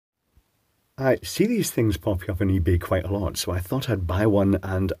I see these things popping up on eBay quite a lot, so I thought I'd buy one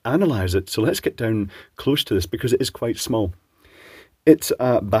and analyze it. So let's get down close to this because it is quite small. It's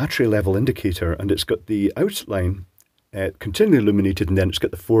a battery level indicator and it's got the outline continually illuminated, and then it's got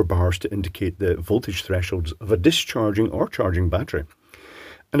the 4 bars to indicate the voltage thresholds of a discharging or charging battery.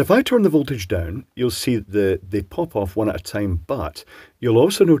 And if I turn the voltage down, you'll see that they pop off one at a time, but you'll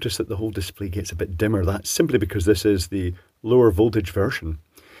also notice that the whole display gets a bit dimmer. That's simply because this is the lower voltage version.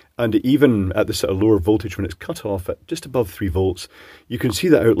 And even at the sort of lower voltage, when it's cut off at just above 3 volts, you can see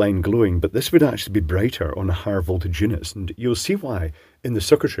the outline glowing, but this would actually be brighter on the higher voltage units, and you'll see why in the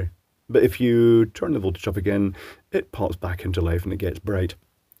circuitry. But if you turn the voltage up again, it pops back into life and it gets bright.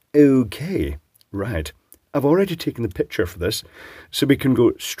 Okay, right. I've already taken the picture for this, so we can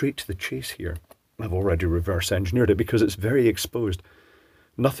go straight to the chase here. I've already reverse engineered it because it's very exposed.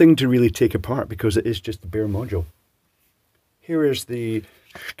 Nothing to really take apart because it is just the bare module. Here is the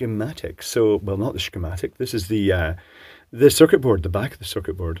schematic. So, well, not the schematic. This is the circuit board, the back of the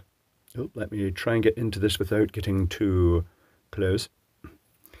circuit board. Oh, let me try and get into this without getting too close.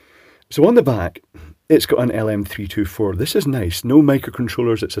 So on the back, it's got an LM324. This is nice. No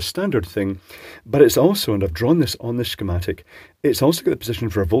microcontrollers. It's a standard thing, but it's also, and I've drawn this on the schematic, it's also got the position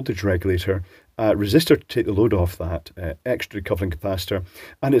for a voltage regulator, a resistor to take the load off that, extra decoupling capacitor,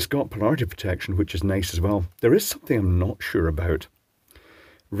 and it's got polarity protection, which is nice as well. There is something I'm not sure about.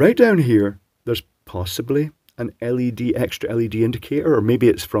 Right down here, there's possibly an LED, extra LED indicator, or maybe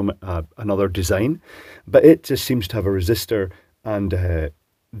it's from another design, but it just seems to have a resistor, and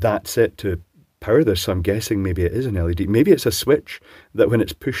that's it to power this. So I'm guessing maybe it is an LED. Maybe it's a switch that when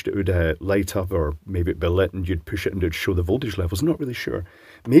it's pushed it would light up, or maybe it'd be lit and you'd push it and it would show the voltage levels. I'm not really sure.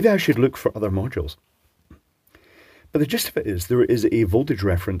 Maybe I should look for other modules. But the gist of it is there is a voltage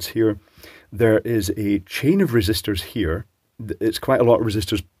reference here. There is a chain of resistors here. It's quite a lot of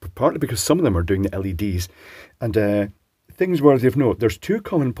resistors, partly because some of them are doing the LEDs. And things worthy of note, there's 2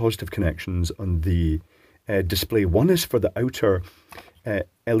 common positive connections on the display. One is for the outer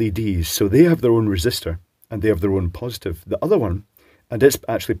LEDs, so they have their own resistor and they have their own positive. The other one, and it's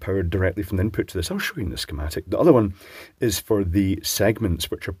actually powered directly from the input to this. I'll show you in the schematic. The other one is for the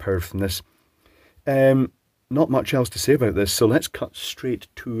segments, which are powered from this. Not much else to say about this, so let's cut straight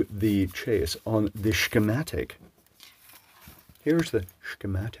to the chase on the schematic. Here's the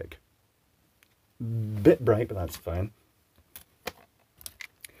schematic. Bit bright, but that's fine.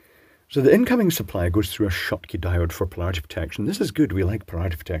 So the incoming supply goes through a Schottky diode for polarity protection. This is good, we like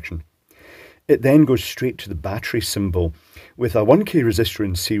polarity protection. It then goes straight to the battery symbol with a 1K resistor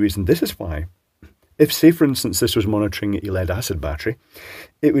in series, and this is why, if say for instance this was monitoring a lead acid battery,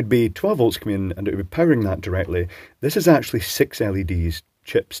 it would be 12 volts coming in and it would be powering that directly. This is actually 6 LEDs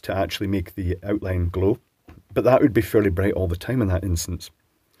chips to actually make the outline glow, but that would be fairly bright all the time in that instance.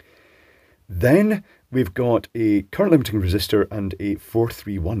 Then we've got a current limiting resistor and a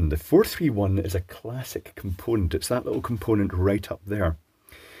 431. The 431 is a classic component. It's that little component right up there.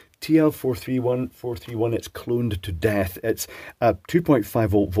 TL431, 431, it's cloned to death. It's a 2.5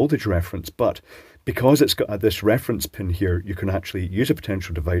 volt voltage reference, but because it's got this reference pin here, you can actually use a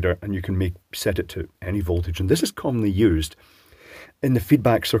potential divider and you can set it to any voltage. And this is commonly used in the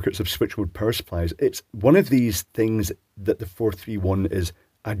feedback circuits of switch mode power supplies. It's one of these things that the 431 is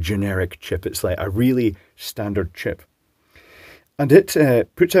a generic chip. It's like a really standard chip. And it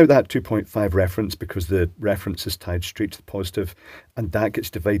puts out that 2.5 reference because the reference is tied straight to the positive, and that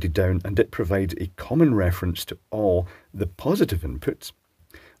gets divided down, and it provides a common reference to all the positive inputs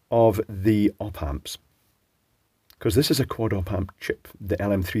of the op amps. Because this is a quad op amp chip, the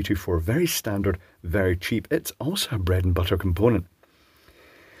LM324, very standard, very cheap. It's also a bread and butter component.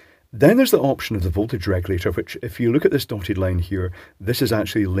 Then there's the option of the voltage regulator, which if you look at this dotted line here, this is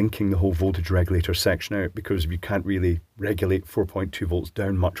actually linking the whole voltage regulator section out because you can't really regulate 4.2 volts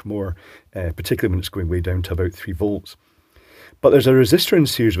down much more, particularly when it's going way down to about 3 volts. But there's a resistor in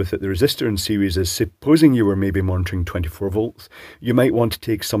series with it. The resistor in series is, supposing you were maybe monitoring 24 volts, you might want to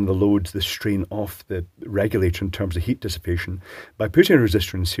take some of the loads, the strain off the regulator in terms of heat dissipation. By putting a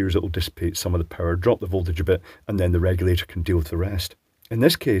resistor in series, it will dissipate some of the power, drop the voltage a bit, and then the regulator can deal with the rest. In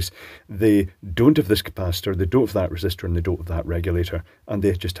this case, they don't have this capacitor, they don't have that resistor, and they don't have that regulator, and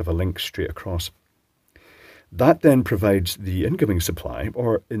they just have a link straight across. That then provides the incoming supply,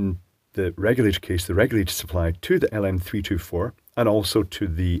 or in the regulator case, the regulator supply to the LM324, and also to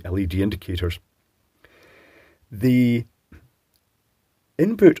the LED indicators. The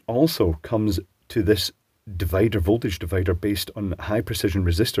input also comes to this divider, voltage divider, based on high precision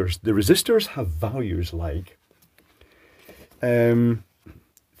resistors. The resistors have values like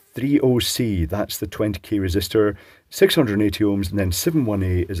 30C, that's the 20k resistor, 680 ohms, and then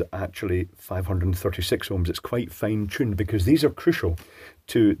 718 is actually 536 ohms. It's quite fine-tuned because these are crucial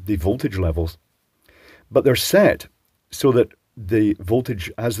to the voltage levels. But they're set so that the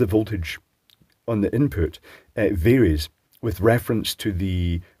voltage, as the voltage on the input varies with reference to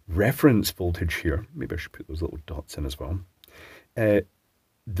the reference voltage here. Maybe I should put those little dots in as well.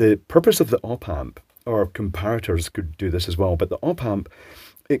 The purpose of the op-amp, or comparators could do this as well, but the op-amp,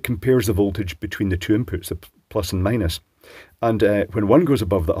 it compares the voltage between the two inputs, the plus and minus. And when one goes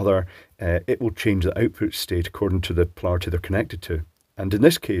above the other, it will change the output state according to the polarity they're connected to. And in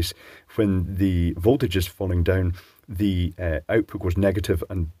this case, when the voltage is falling down, the output goes negative,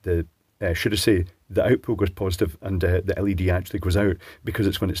 and the output goes positive, and the LED actually goes out, because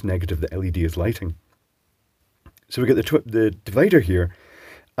it's when it's negative the LED is lighting. So we get the divider here,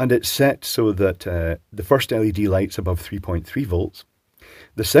 and it's set so that the first LED lights above 3.3 volts,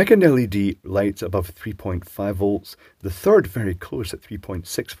 the second LED lights above 3.5 volts, the third very close at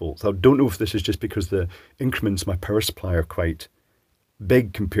 3.6 volts. I don't know if this is just because the increments of my power supply are quite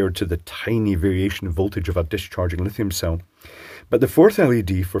big compared to the tiny variation of voltage of a discharging lithium cell. But the fourth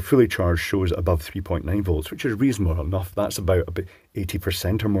LED for fully charged shows above 3.9 volts, which is reasonable enough. That's about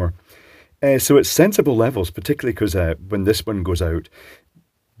 80% or more. So it's sensible levels, particularly because when this one goes out,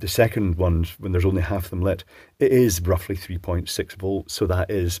 the second one, when there's only half them lit, it is roughly 3.6 volts. So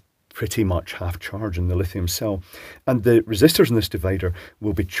that is pretty much half charge in the lithium cell. And the resistors in this divider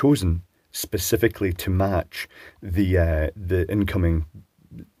will be chosen specifically to match the incoming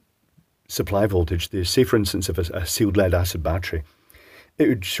supply voltage. Say, for instance, if a sealed lead acid battery, it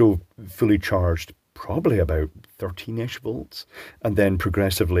would show fully charged probably about 13-ish volts, and then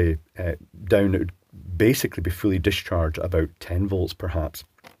progressively down, it would basically be fully discharged about 10 volts perhaps,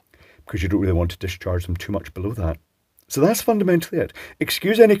 because you don't really want to discharge them too much below that. So that's fundamentally it.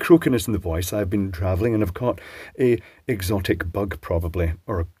 Excuse any croakiness in the voice. I've been travelling and I've caught a exotic bug probably,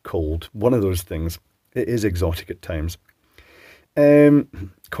 or a cold. One of those things. It is exotic at times.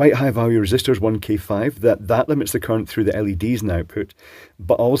 Quite high value resistors, 1K5. That limits the current through the LEDs in output.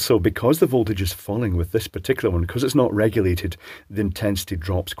 But also, because the voltage is falling with this particular one, because it's not regulated, the intensity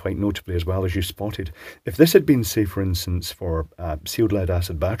drops quite notably, as well, as you spotted. If this had been, say, for instance, for a sealed lead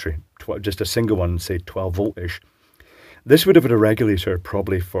acid battery, just a single one, say 12 volt-ish, this would have had a regulator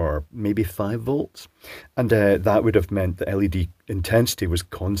probably for maybe 5 volts, and that would have meant the LED intensity was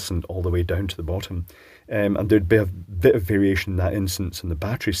constant all the way down to the bottom. And there'd be a bit of variation in that instance in the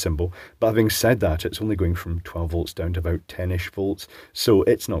battery symbol, but having said that, it's only going from 12 volts down to about 10-ish volts, so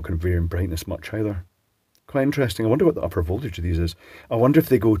it's not going to vary in brightness much either. Quite interesting. I wonder what the upper voltage of these is. I wonder if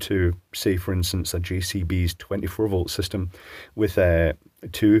they go to, say, for instance, a JCB's 24 volt system with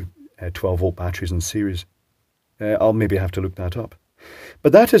two 12 volt batteries in series. I'll maybe have to look that up.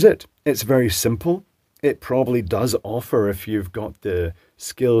 But that is it. It's very simple. It probably does offer, if you've got the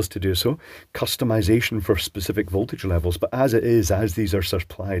skills to do so, customization for specific voltage levels. But as it is, as these are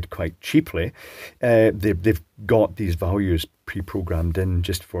supplied quite cheaply, they've got these values pre-programmed in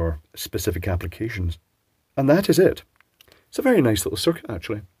just for specific applications. And that is it. It's a very nice little circuit,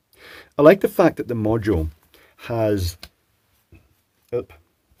 actually. I like the fact that the module has...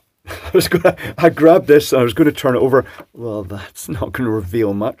 I grabbed this, I was going to turn it over. Well, that's not going to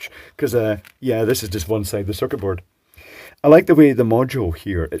reveal much, because, yeah, this is just one side of the circuit board. I like the way the module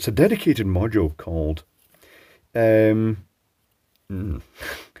here, it's a dedicated module called, trying to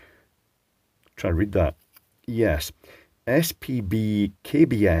read that, yes, SPB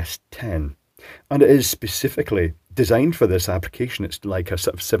KBS 10, and it is specifically designed for this application. It's like a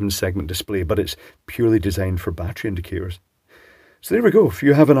sort of 7-segment display, but it's purely designed for battery indicators. So there we go. If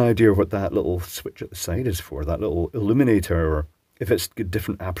you have an idea of what that little switch at the side is for, that little illuminator, or if it's a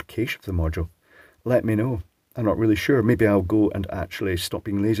different application for the module, let me know. I'm not really sure. Maybe I'll go and actually stop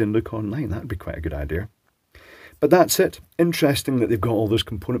being lazy and look online. That would be quite a good idea. But that's it. Interesting that they've got all those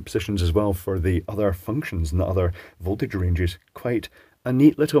component positions as well for the other functions and the other voltage ranges. Quite a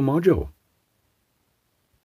neat little module.